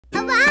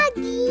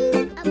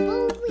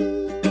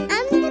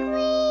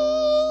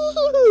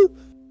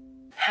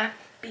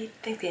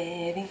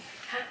Thanksgiving,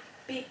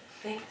 happy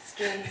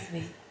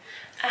Thanksgiving,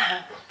 a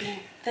happy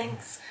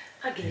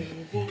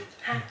Thanksgiving,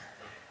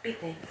 happy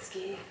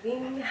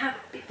Thanksgiving,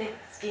 happy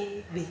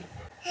Thanksgiving.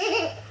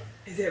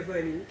 Is that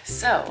funny?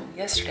 So,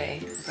 yesterday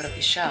we put up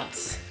these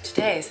shelves.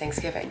 Today is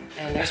Thanksgiving,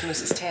 and there's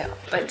Moose's tail.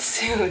 But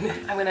soon,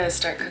 I'm gonna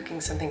start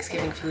cooking some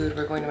Thanksgiving food.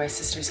 We're going to my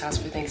sister's house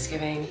for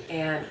Thanksgiving,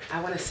 and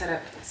I wanna set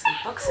up some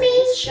books on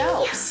these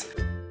shelves.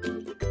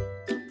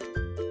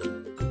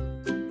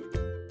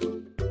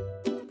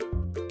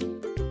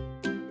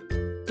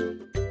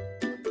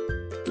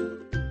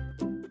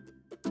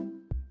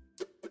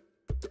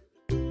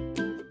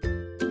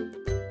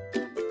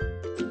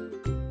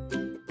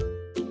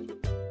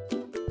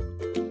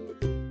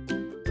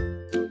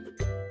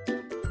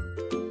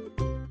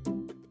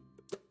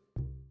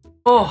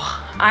 Oh,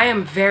 I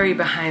am very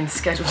behind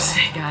schedule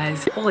today,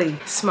 guys. Holy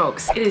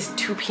smokes. It is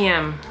 2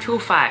 p.m.,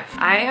 2:05.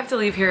 I have to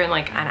leave here in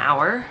like an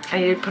hour. I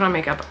need to put on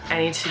makeup. I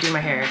need to do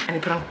my hair. I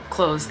need to put on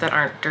clothes that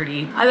aren't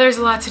dirty. There's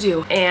a lot to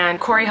do. And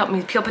Kory helped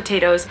me peel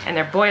potatoes, and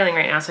they're boiling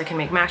right now so I can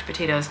make mashed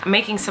potatoes. I'm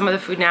making some of the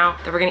food now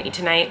that we're gonna eat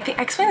tonight. I think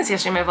I explained this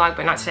yesterday in my vlog,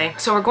 but not today.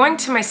 So we're going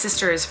to my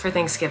sister's for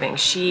Thanksgiving.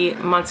 She,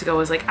 months ago,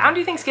 was like, I don't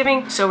do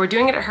Thanksgiving, so we're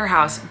doing it at her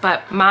house.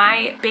 But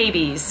my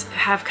babies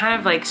have kind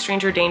of like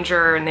stranger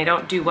danger, and they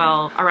don't do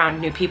well around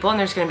new people, and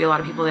there's gonna be a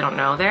lot of people they don't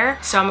know there.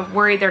 So I'm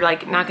worried they're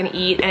like not gonna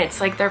eat, and it's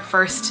like their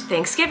first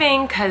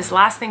Thanksgiving because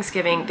last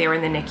Thanksgiving they were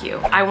in the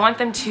NICU. I want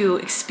them to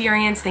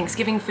experience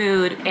Thanksgiving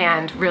food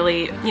and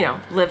really, you know,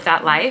 live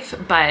that life,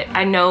 but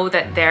I know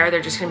that they're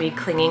just gonna be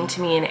clinging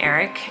to me and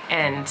Eric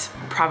and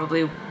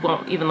probably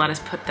won't even let us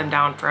put them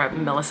down for a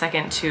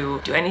millisecond to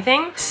do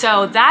anything.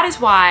 So that is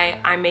why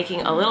I'm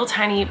making a little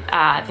tiny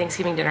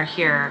Thanksgiving dinner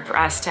here for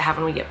us to have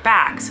when we get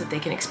back so they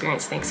can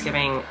experience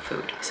Thanksgiving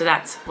food. So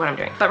that's what I'm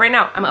doing. But right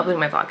now I'm uploading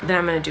my vlog. Then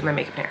I'm gonna do my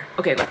makeup and hair.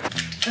 Okay, go.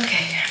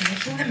 Okay, I'm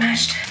making the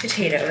mashed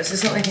potatoes. This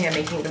is the only thing I'm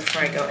making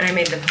before I go. And I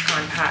made the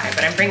pecan pie,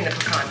 but I'm bringing the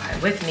pecan pie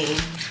with me.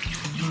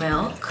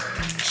 Milk,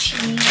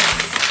 cheese.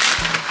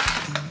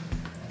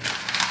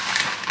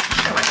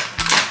 Come on.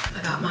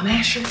 I got my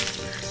masher.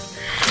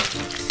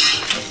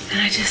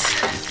 And I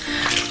just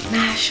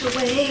mash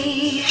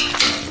away.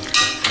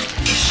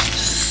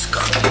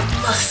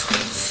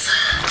 Muscles.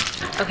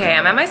 Okay,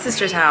 I'm at my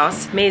sister's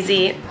house.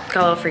 Maisie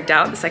got a little freaked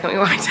out the second we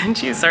walked in.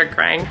 She started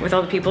crying with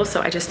all the people,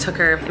 so I just took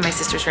her in my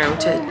sister's room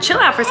to chill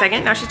out for a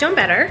second. Now she's doing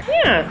better.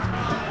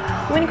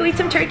 Yeah. You wanna go eat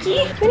some turkey?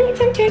 You wanna eat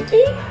some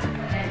turkey?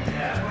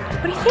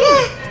 What do you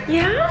think?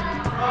 Yeah?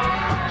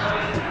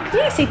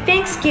 Yeah, say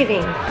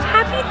Thanksgiving.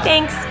 Happy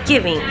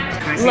Thanksgiving.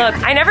 Look,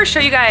 I never show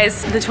you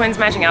guys the twins'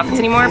 matching outfits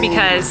anymore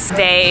because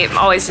they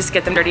always just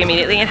get them dirty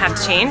immediately and have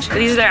to change. But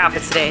these are their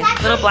outfits today.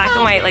 Little black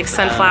and white like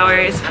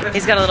sunflowers.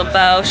 He's got a little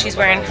bow. She's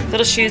wearing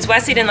little shoes.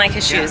 Wesley didn't like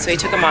his shoes, so he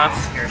took them off.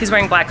 He's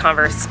wearing black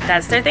Converse.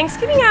 That's their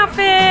Thanksgiving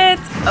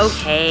outfits.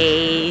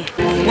 Okay.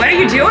 What are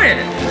you doing?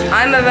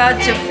 I'm about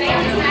to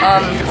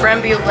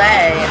creme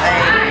brulee,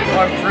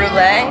 or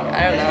brulee, I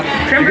don't know.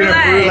 Creme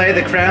brulee. Brulee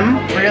the creme?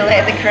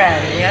 Brulee the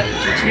creme, yep.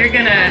 You're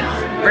gonna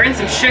burn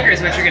some sugar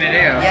is what you're gonna do.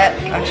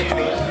 Yep.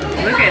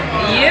 Look at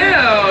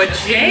you,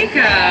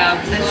 Jacob,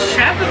 the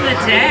chef of the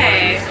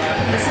day.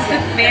 This is the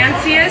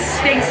fanciest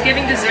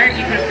Thanksgiving dessert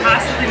you could have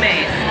possibly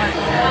made.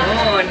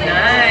 Oh,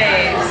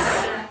 nice.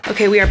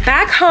 Okay, we are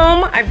back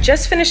home. I've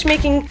just finished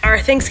making our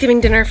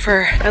Thanksgiving dinner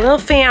for my little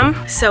fam.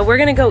 So we're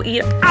gonna go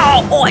eat.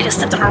 Ow, oh, I just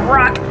stepped on a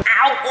rock.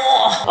 Ow,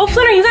 oh. Oh,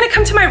 Flynn, are you gonna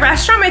come to my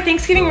restaurant, my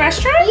Thanksgiving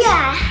restaurant?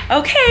 Yeah.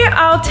 Okay,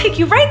 I'll take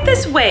you right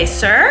this way,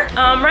 sir.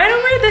 Right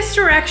over this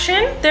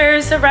direction,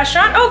 there's a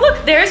restaurant. Oh,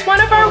 look, there's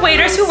one of our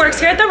waiters who works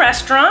here at the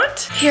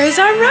restaurant. Here's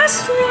our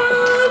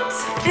restaurant.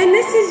 And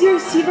this is your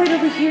seat right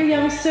over here,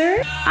 young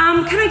sir.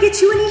 Can I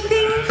get you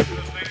anything,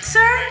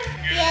 sir?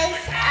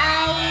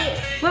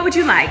 Yes, What would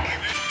you like?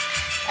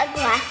 a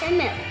glass of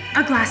milk.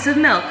 A glass of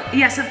milk.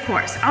 Yes, of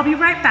course. I'll be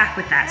right back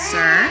with that,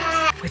 sir.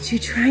 What you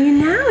trying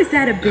now? Is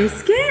that a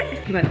biscuit?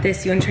 How about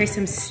this? You want to try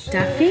some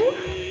stuffing?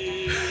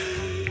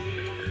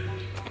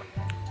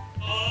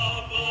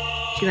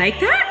 Do you like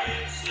that?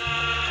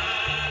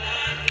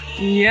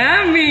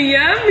 Yummy,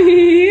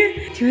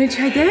 yummy. Do you want to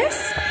try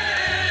this?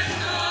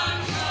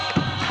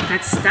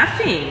 That's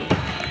stuffing.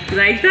 You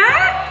like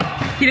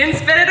that? He didn't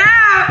spit it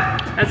out.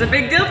 That's a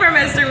big deal for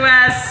Mr.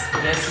 West.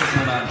 This is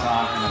what I'm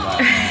talking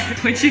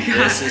about. What you got?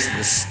 This is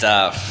the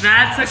stuff.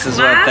 That's a This classic. is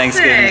what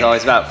Thanksgiving is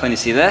always about. When you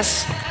see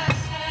this,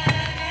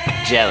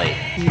 jelly.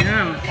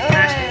 Yum.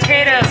 Mashed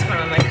potatoes, corn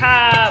on the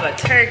cob, a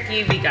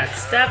turkey, we got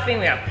stuffing,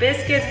 we got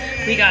biscuits,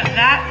 we got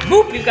that.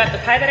 Boop, we've got the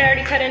pie that I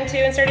already cut into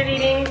and started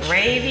eating.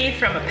 Gravy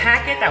from a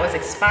packet that was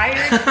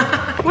expired.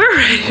 We're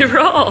ready to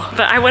roll.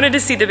 But I wanted to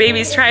see the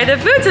babies try the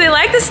food, so they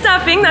like the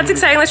stuffing. That's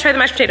exciting. Let's try the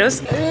mashed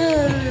potatoes.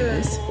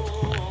 This.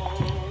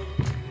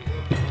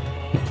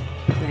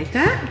 Like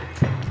that?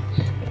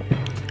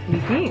 What do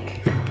you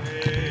think?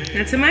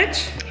 Not so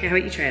much? Here, how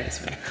about you try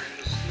this one?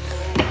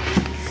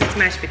 It's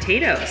mashed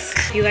potatoes.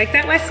 You like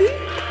that, Wesley?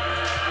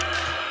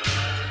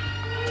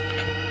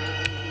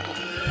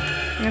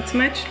 Not so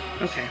much?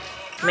 Okay.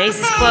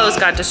 Maisie's clothes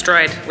got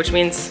destroyed, which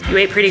means you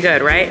ate pretty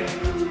good, right?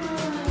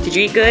 Did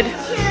you eat good?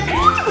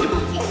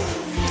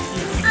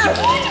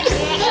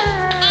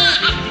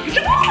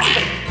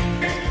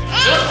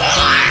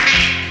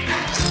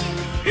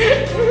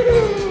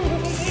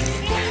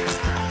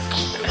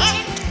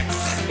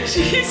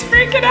 She's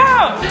freaking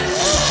out.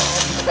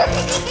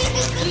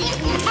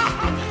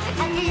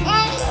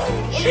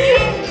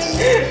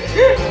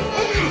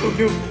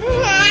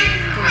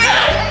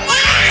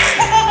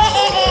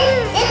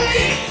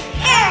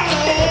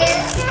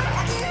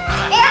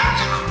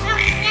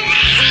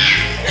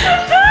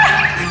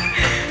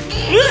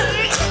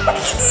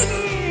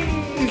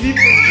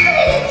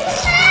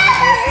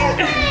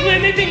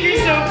 I think you're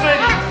so funny.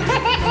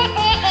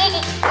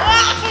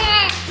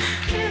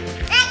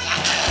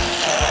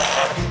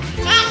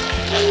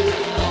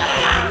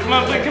 Come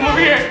on, Blake, come over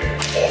here.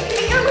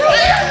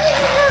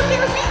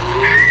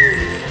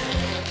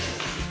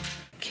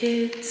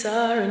 Kids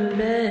are in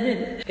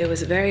bed. It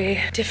was a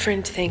very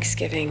different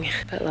Thanksgiving,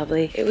 but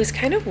lovely. It was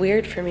kind of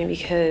weird for me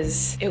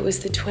because it was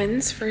the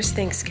twins' first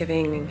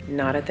Thanksgiving,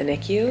 not at the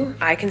NICU.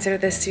 I consider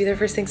this to be their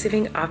first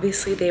Thanksgiving.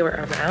 Obviously, they were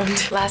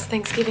around last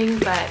Thanksgiving,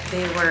 but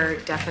they were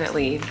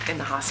definitely in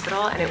the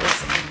hospital, and it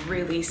was a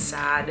really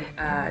sad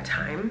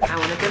time. I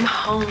wanted them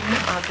home,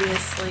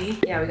 obviously.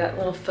 Yeah, we got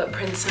little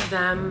footprints of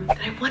them that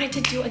I wanted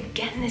to do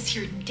again this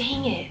year.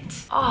 Dang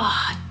it.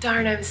 Oh,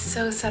 darn, I'm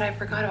so sad I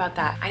forgot about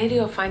that. I need to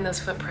go find those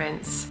footprints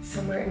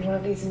somewhere in one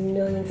of these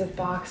millions of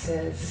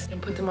boxes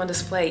and put them on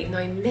display, even though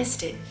I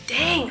missed it.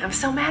 Dang, I'm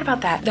so mad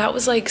about that. That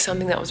was like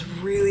something that was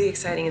really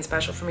exciting and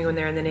special for me when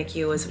they were in the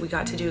NICU, was we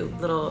got to do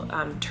little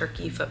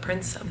turkey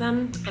footprints of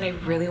them, and I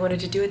really wanted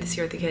to do it this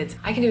year with the kids.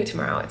 I can do it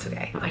tomorrow, it's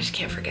okay. I just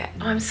can't forget.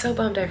 Oh, I'm so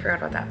bummed I forgot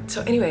about that.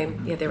 So anyway,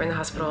 yeah, they were in the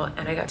hospital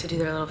and I got to do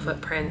their little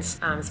footprints,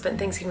 spent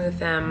Thanksgiving with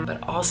them,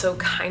 but also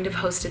kind of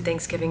hosted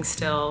Thanksgiving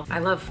still. I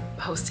love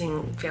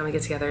hosting family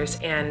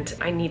get-togethers, and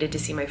I needed to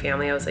see my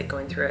family. I was like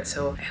going through it,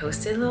 so I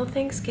hosted a little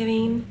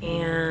Thanksgiving,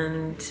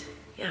 and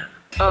yeah.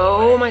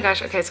 Oh my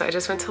gosh, okay, so I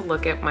just went to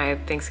look at my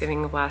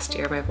Thanksgiving of last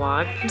year, my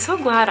vlog. I'm so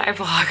glad I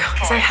vlog,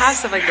 because I have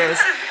stuff like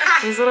this.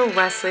 There's little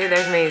Wesley,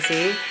 there's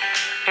Maisie,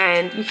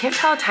 and you can't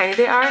tell how tiny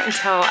they are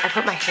until I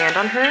put my hand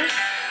on her.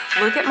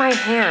 Look at my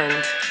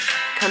hand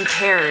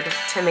compared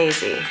to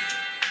Maisie.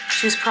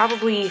 She was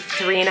probably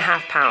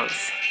 3.5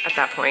 pounds at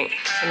that point.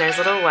 And there's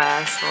little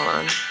Wes, hold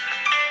on.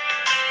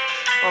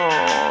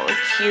 Oh,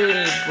 cutie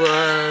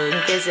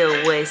bug. There's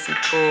a Westy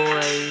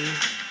boy.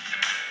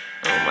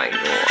 Oh my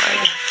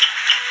god.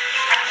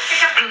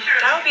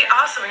 That would be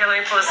awesome. Here, let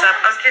me pull this up.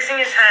 I was kissing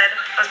his head.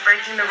 I was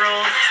breaking the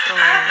rules. Oh.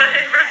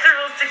 I broke the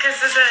rules to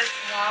kiss his head.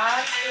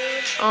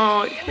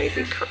 Oh, you made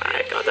me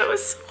cry. God, that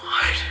was so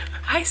hard.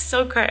 I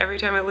still cry every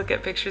time I look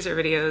at pictures or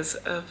videos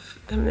of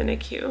them in the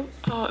NICU.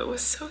 Oh, it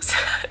was so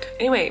sad.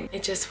 Anyway,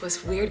 it just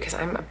was weird because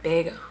I'm a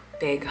big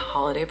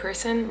holiday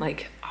person.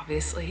 Like,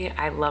 obviously,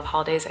 I love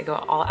holidays. I go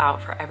all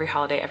out for every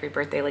holiday, every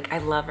birthday. Like, I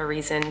love a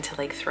reason to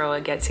like throw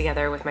a get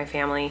together with my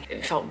family.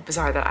 It felt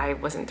bizarre that I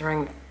wasn't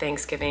throwing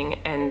Thanksgiving,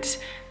 and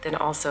then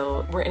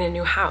also we're in a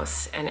new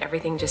house and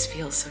everything just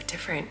feels so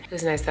different. It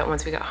was nice that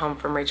once we got home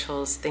from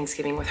Rachel's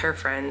Thanksgiving with her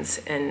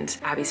friends and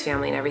Abby's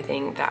family and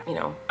everything, that, you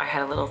know, I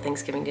had a little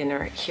Thanksgiving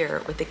dinner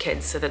here with the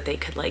kids so that they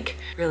could like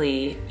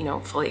really, you know,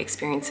 fully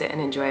experience it and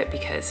enjoy it,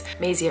 because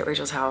Maisie at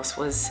Rachel's house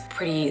was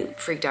pretty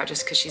freaked out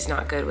just because she's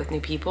not good with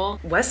new people.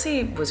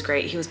 Wesley was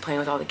great. He was playing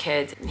with all the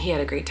kids. He had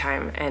a great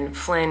time. And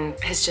Flynn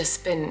has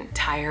just been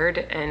tired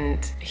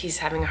and he's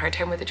having a hard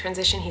time with the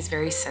transition. He's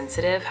very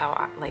sensitive,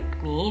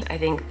 like me. I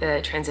think the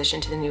transition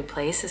to the new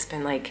place has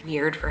been like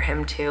weird for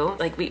him too.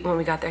 Like when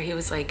we got there, he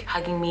was like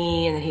hugging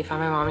me, and then he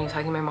found my mom and he was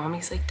hugging my mom.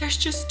 He's like, there's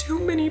just too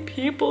many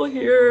people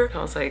here. And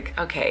I was like,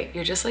 okay,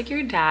 you're just like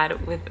your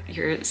dad with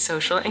your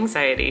social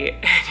anxiety,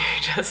 and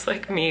you're just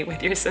like me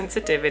with your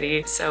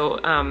sensitivity. So,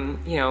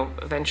 you know,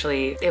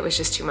 eventually it was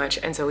just too much,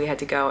 and so we had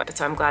to go. But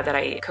so I'm glad that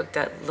I cooked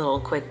that little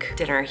quick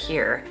dinner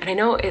here. And I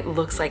know it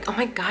looks like, oh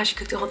my gosh, you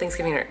cooked the whole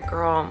Thanksgiving dinner.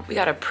 Girl, we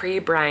got a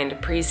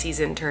pre-brined,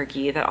 pre-seasoned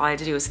turkey that all I had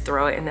to do was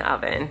throw it in the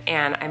oven.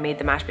 And I made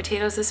the mashed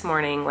potatoes this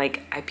morning.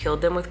 Like, I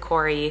peeled them with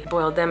Kory,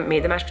 boiled them,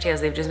 made the mashed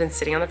potatoes. They've just been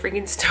sitting on the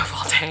freaking stove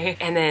all day.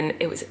 And then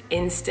it was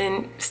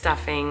instant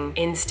stuffing,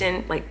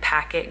 instant like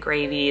packet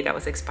gravy that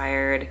was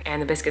expired.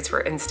 And the biscuits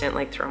were instant,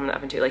 like throw them in the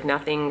oven too. Like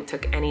nothing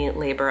took any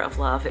labor of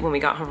love. When we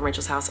got home from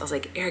Rachel's house, I was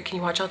like, Eric, can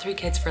you watch all 3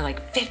 kids for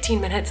like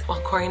 15 minutes while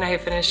Kory and I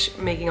finish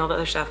making all the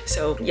other stuff?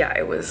 So yeah,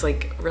 it was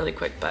like really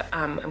quick, but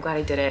I'm glad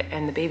I did it.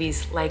 And the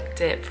babies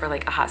liked it for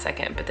like a hot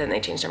second, but then they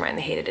changed their mind.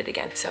 They hated it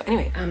again. So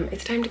anyway,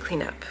 it's time to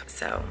clean up.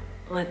 So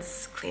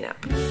let's clean up.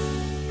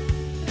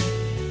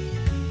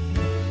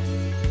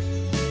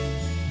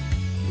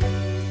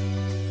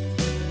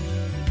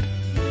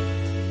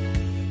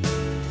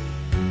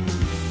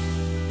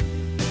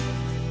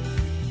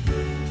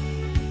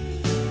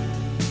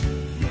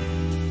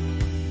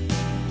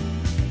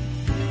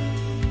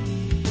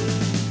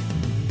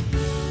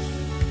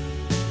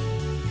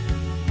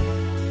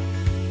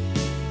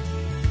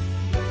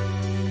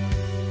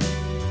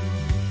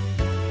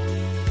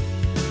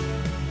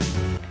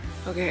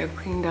 Okay, I've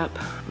cleaned up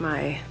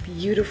my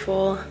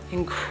beautiful,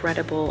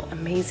 incredible,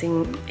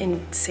 amazing,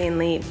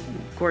 insanely,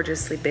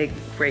 gorgeously big,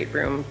 great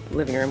room,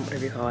 living room,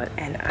 whatever you call it.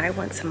 And I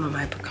want some of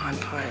my pecan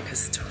pie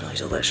because it's really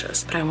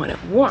delicious, but I want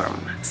it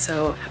warm.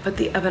 So I put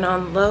the oven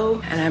on low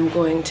and I'm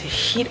going to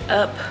heat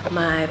up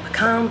my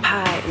pecan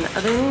pie in the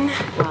oven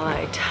while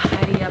I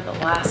tidy up the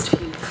last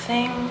few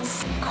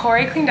things.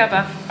 Kory cleaned up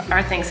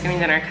our Thanksgiving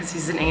dinner because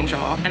he's an angel.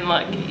 And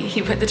look,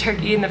 he put the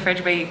turkey in the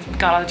fridge, but he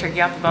got all the turkey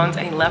off the bones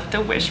and he left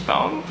the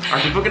wishbone. Are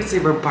people gonna say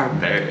we're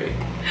barbaric?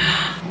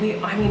 I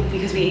mean,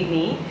 because we eat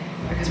meat?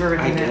 Or because we're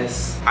ripping I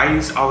guess. I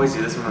used to always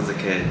do this when I was a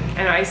kid.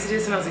 I know, I used to do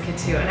this when I was a kid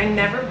too, and I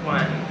never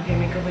won. Okay,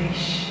 make a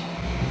wish.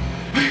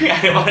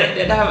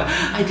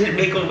 I didn't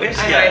make a wish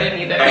I know, yet. I didn't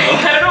either.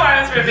 I don't know why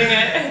I was ripping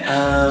it.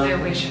 I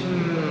wish,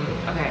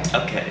 okay.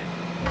 Okay.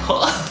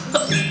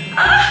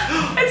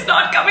 It's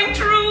not coming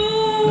true.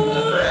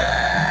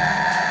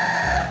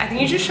 I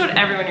think you just showed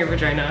everyone your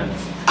vagina.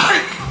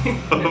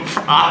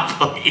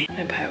 Probably.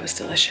 My pie was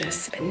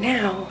delicious, but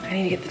now I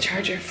need to get the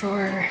charger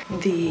for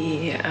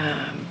the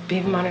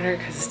baby monitor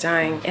because it's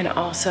dying. And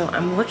also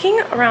I'm looking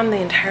around the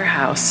entire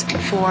house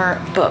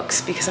for books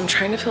because I'm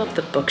trying to fill up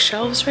the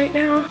bookshelves right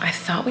now. I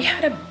thought we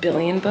had 1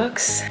 billion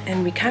books,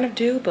 and we kind of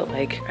do, but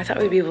like I thought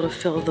we'd be able to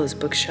fill those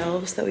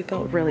bookshelves that we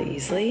built really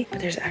easily,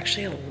 but there's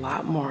actually a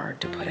lot more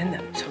to put in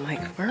them. So I'm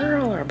like, where are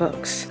all our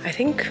books? I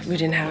think we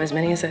didn't have as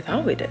many as I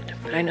thought we did,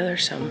 but I know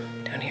there's some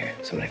down here,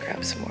 so I'm gonna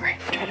grab some more.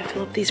 Try to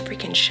fill up these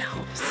freaking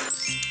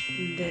shelves.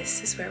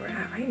 This is where we're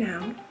at right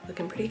now.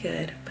 Looking pretty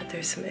good, but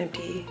there's some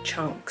empty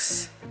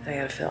chunks that I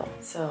gotta fill.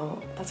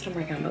 So that's what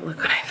I'm working on, but look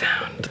what I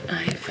found.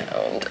 I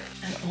found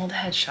an old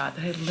headshot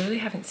that I literally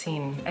haven't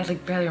seen. I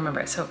like barely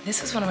remember it. So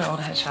this was one of my old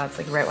headshots,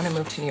 like right when I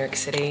moved to New York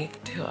City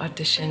to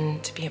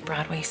audition to be a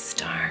Broadway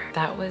star.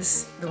 That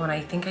was the one I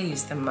think I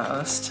used the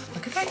most.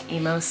 Look at that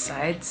emo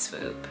side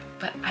swoop.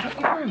 But I don't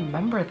even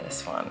remember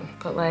this one.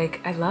 But like,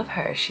 I love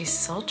her. She's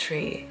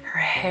sultry. Her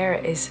hair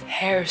is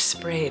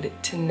hairsprayed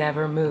to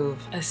never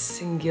move a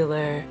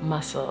singular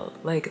muscle.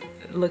 Like,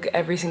 look,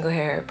 every single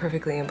hair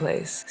perfectly in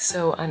place.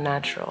 So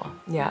unnatural.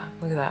 Yeah,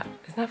 look at that.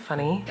 Isn't that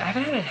funny? I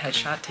haven't had a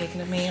headshot taken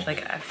of me.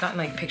 Like, I've gotten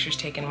like pictures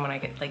taken when I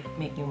get like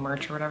make new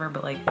merch or whatever,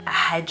 but like a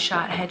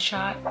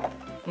headshot.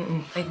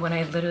 Like when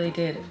I literally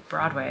did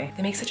Broadway,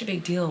 they make such a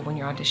big deal when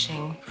you're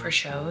auditioning for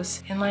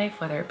shows in life,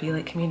 whether it be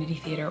like community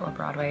theater or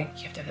Broadway.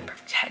 You have to have the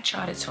perfect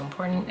headshot. It's so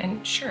important.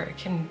 And sure, it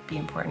can be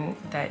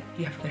important that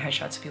you have a good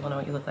headshot so people know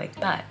what you look like.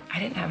 But I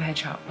didn't have a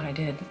headshot when I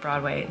did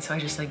Broadway. And so I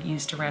just like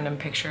used a random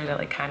picture that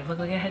like kind of looked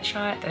like a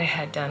headshot that I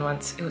had done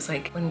once. It was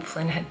like when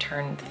Flynn had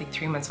turned like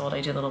 3 months old, I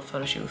did a little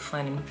photo shoot with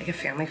Flynn, like a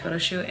family photo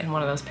shoot. And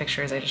one of those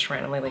pictures I just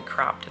randomly like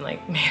cropped and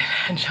like made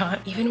a headshot.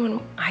 Even when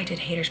I did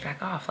Haters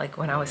Back Off, like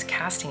when I was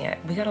casting it,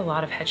 we got a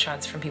lot of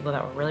headshots from people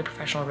that were really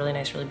professional, really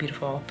nice, really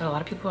beautiful. But a lot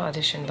of people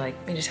auditioned,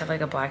 like they just had like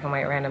a black and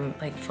white random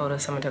like photo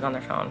someone took on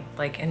their phone.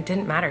 Like, and it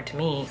didn't matter to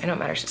me. I know it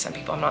matters to some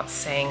people. I'm not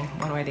saying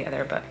one way or the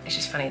other, but it's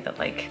just funny that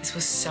like this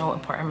was so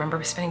important. I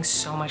remember spending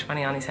so much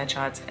money on these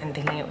headshots and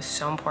thinking it was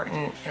so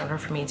important in order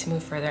for me to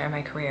move further in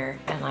my career.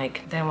 And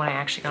like then when I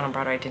actually got on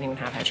Broadway, I didn't even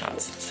have headshots.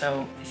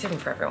 So it's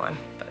different for everyone,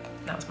 but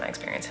that was my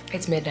experience.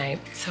 It's midnight,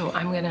 so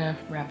I'm gonna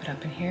wrap it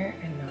up in here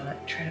and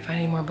not try to find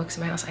any more books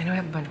in my house. I know I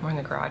have a bunch more in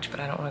the garage, but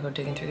I don't wanna go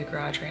digging through the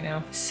garage right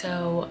now.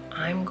 So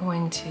I'm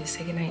going to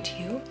say goodnight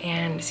to you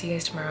and see you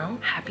guys tomorrow.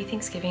 Happy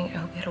Thanksgiving. I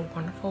hope you had a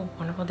wonderful,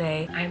 wonderful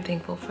day. I'm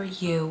thankful for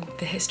you.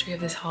 The history of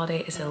this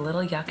holiday is a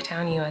little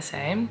Yucktown,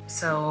 USA.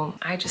 So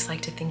I just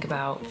like to think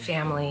about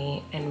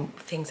family and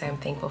things I'm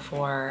thankful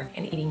for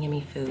and eating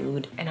yummy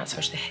food and not so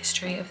much the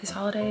history of this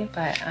holiday.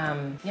 But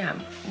yeah,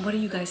 what are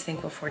you guys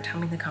thankful for? Tell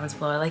me in the comments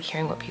below. I like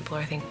hearing what people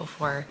are thankful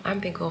for.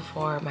 I'm thankful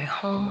for my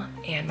home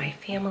and my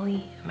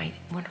family, my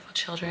wonderful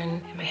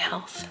children, and my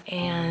health,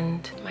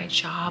 and my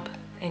job,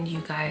 and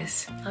you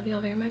guys. Love you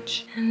all very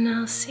much, and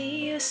I'll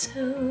see you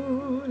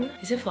soon.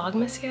 Is it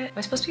Vlogmas yet? Am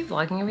I supposed to be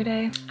vlogging every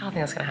day? I don't think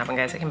that's gonna happen,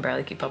 guys. I can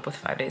barely keep up with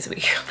 5 days a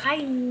week.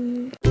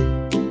 Bye.